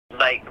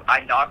like,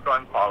 I'm not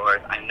growing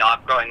followers, I'm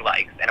not growing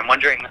likes, and I'm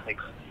wondering, like,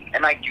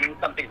 am I doing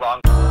something wrong?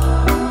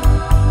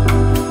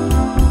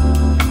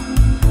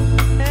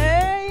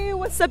 Hey,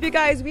 what's up, you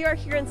guys? We are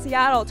here in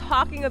Seattle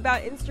talking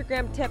about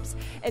Instagram tips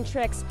and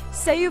tricks.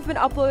 Say you've been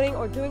uploading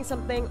or doing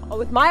something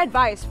with my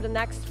advice for the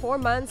next 4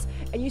 months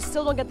and you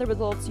still don't get the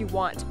results you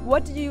want.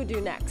 What do you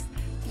do next?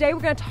 Today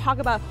we're going to talk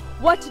about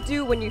what to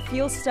do when you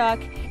feel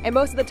stuck, and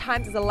most of the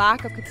times it's a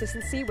lack of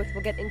consistency, which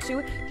we'll get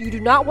into. You do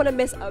not want to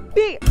miss a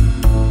beat.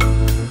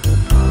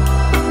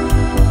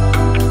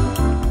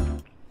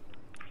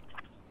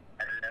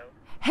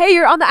 Hey,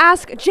 you're on the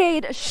Ask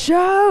Jade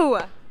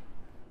show.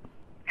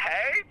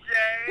 Hey,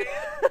 Jade!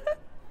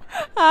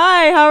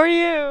 Hi, how are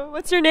you?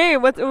 What's your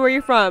name? Where are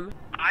you from?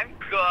 I'm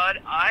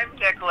good. I'm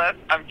Nicholas.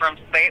 I'm from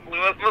St.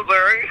 Louis,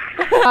 Missouri.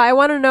 I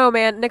want to know,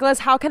 man. Nicholas,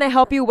 how can I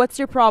help you? What's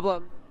your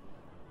problem?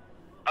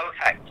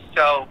 Okay,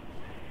 so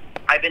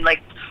I've been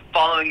like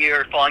following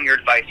your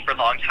advice for a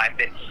long time.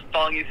 Been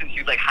following you since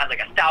you like had like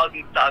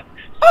 1,000 subs.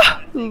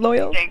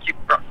 Loyal. Thank you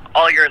for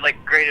all your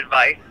like great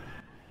advice.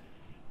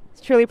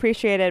 It's truly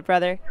appreciated,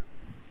 brother.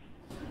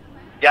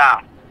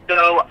 Yeah.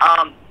 So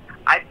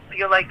I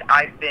feel like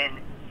I've been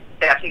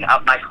stepping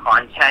up my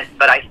content,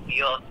 but I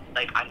feel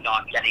like I'm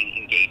not getting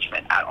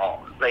engagement at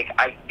all. Like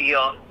I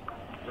feel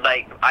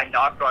like I'm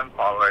not growing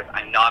followers,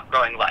 I'm not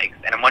growing likes,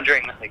 and I'm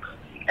wondering, like,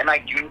 am I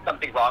doing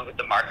something wrong with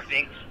the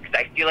marketing? Because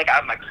I feel like I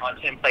have my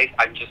content in place,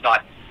 I'm just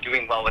not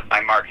doing well with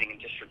my marketing and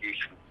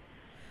distribution.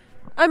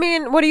 I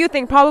mean, what do you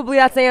think? Probably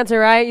that's the answer,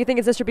 right? You think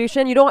it's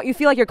distribution? You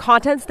feel like your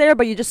content's there,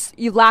 but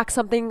you lack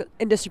something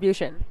in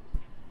distribution.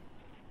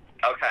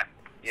 Okay.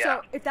 Yeah.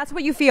 So if that's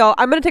what you feel,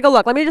 I'm going to take a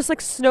look. Let me just like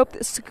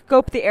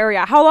scope the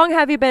area. How long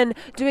have you been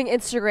doing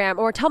Instagram?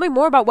 Or tell me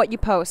more about what you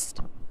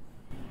post.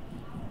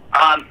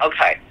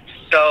 Okay.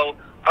 So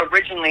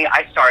originally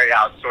I started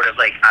out sort of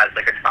like as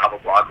like a travel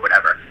blog or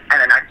whatever. And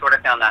then I sort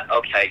of found that,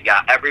 okay,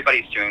 yeah,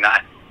 everybody's doing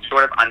that.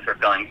 Sort of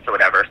unfulfilling, so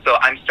whatever. So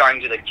I'm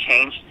starting to like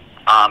change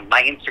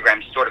my Instagram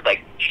to sort of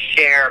like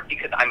share,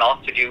 because I'm a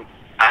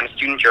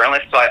student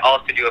journalist, so I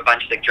also do a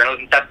bunch of like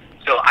journalism stuff.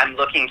 So I'm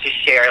looking to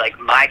share like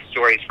my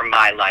stories from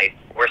my life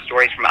or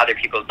stories from other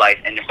people's life,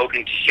 and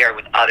hoping to share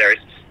with others,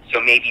 so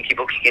maybe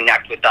people can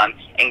connect with them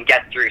and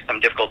get through some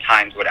difficult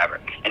times, whatever.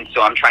 And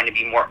so I'm trying to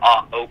be more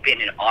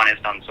open and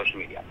honest on social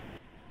media.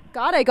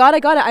 Got it.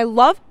 I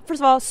love,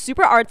 first of all,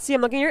 super artsy.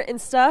 I'm looking at your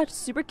Insta,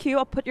 super cute.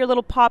 I'll put your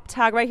little pop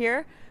tag right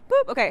here.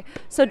 Boop. Okay,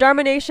 so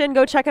Dharma Nation,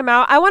 go check him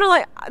out.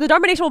 The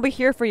Dharma Nation will be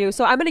here for you,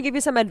 so I'm going to give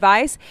you some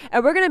advice,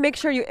 and we're going to make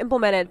sure you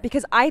implement it,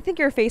 because I think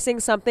you're facing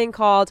something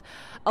called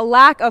a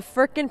lack of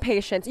frickin'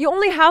 patience. You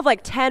only have like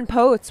 10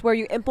 posts where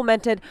you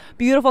implemented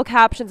beautiful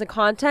captions and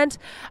content.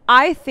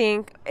 I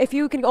think if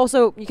you can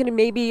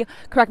maybe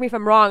correct me if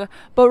I'm wrong,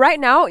 but right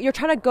now you're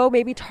trying to go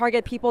maybe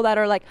target people that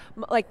are like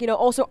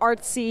also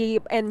artsy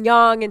and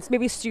young, and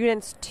maybe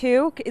students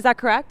too. Is that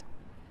correct?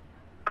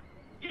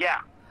 Yeah.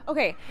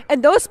 Okay,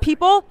 and those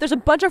people, there's a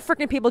bunch of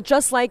freaking people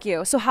just like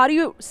you. So how do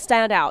you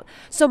stand out?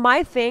 So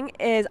my thing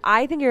is,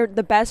 I think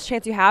the best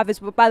chance you have is,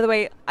 by the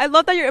way, I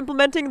love that you're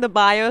implementing the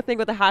bio thing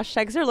with the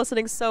hashtags. You're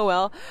listening so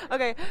well.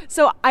 Okay,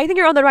 so I think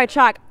you're on the right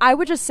track. I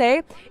would just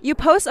say you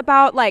post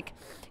like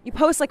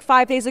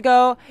 5 days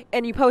ago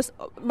and you post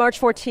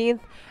March 14th.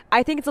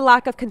 I think it's a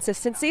lack of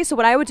consistency. So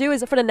what I would do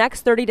is for the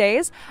next 30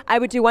 days, I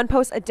would do one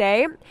post a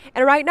day.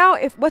 And right now,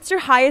 what's your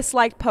highest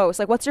liked post?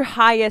 Like what's your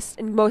highest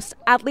and most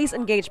at least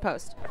engaged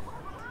post?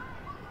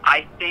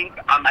 I think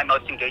my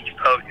most engaged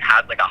post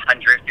has like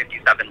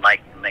 157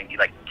 likes and maybe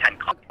like 10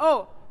 comments.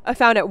 Oh, I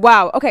found it.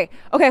 Wow. Okay.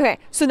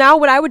 So now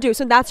what I would do,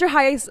 so that's your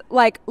highest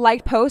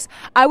liked post.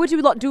 I would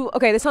do,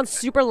 okay, this sounds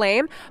super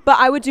lame, but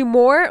I would do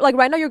more, like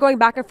right now you're going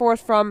back and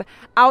forth from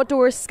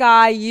outdoor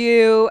sky,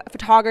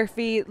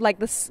 photography, like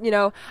this,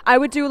 I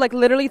would do like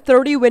literally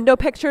 30 window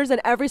pictures, and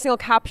every single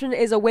caption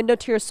is a window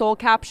to your soul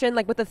caption,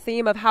 like with the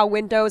theme of how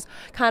windows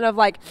kind of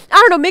like, I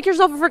don't know, make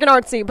yourself a freaking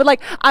artsy, but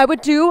like I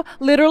would do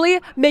literally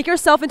make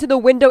yourself into the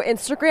window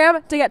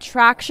Instagram to get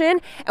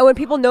traction. And when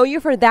people know you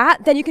for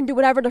that, then you can do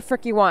whatever the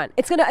frick you want.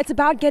 It's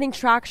about getting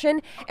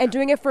traction and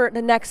doing it for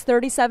the next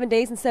 37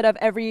 days instead of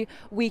every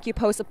week you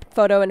post a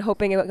photo and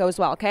hoping it goes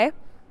well, okay?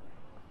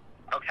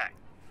 Okay.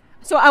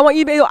 So I want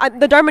you to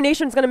the Dharma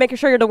Nation is going to make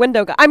sure you're the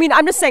window guy. I mean,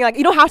 I'm just saying, like,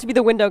 you don't have to be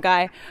the window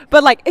guy,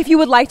 but like if you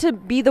would like to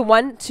be the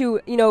one to,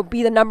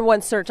 be the number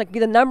one search, like be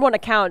the number one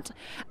account,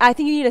 I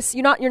think you need to,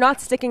 you're not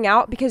sticking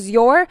out, because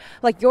your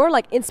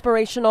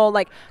inspirational,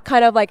 like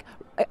kind of like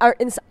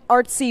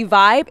artsy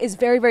vibe is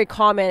very, very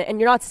common, and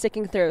you're not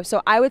sticking through.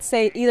 So I would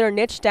say either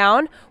niche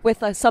down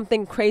with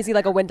something crazy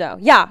like a window.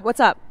 Yeah, what's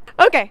up?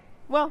 Okay,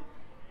 well,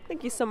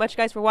 Thank you so much,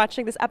 guys, for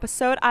watching this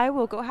episode. I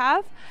will go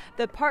have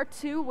the part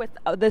 2 with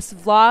this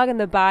vlog in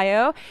the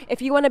bio.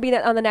 If you want to be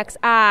on the next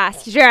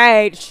Ask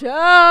Jade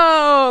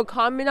show,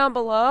 comment down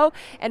below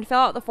and fill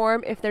out the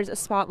form if there's a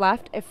spot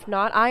left. If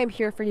not, I am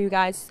here for you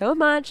guys so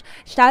much.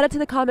 Shout out to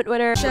the comment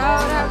winner.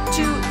 Shout out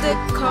to the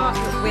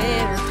comment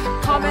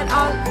winner. Comment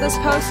on this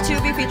post to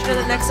be featured in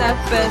the next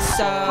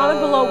episode. Comment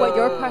below what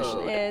your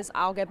question is.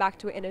 I'll get back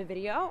to it in a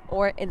video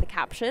or in the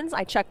captions.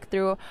 I check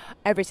through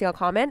every single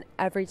comment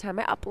every time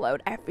I upload,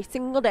 every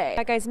single day.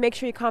 Right, guys, make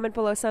sure you comment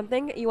below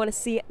something you want to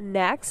see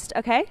next,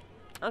 okay?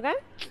 Okay?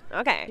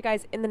 Okay. You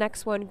guys, in the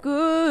next one,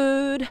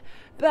 goodbye.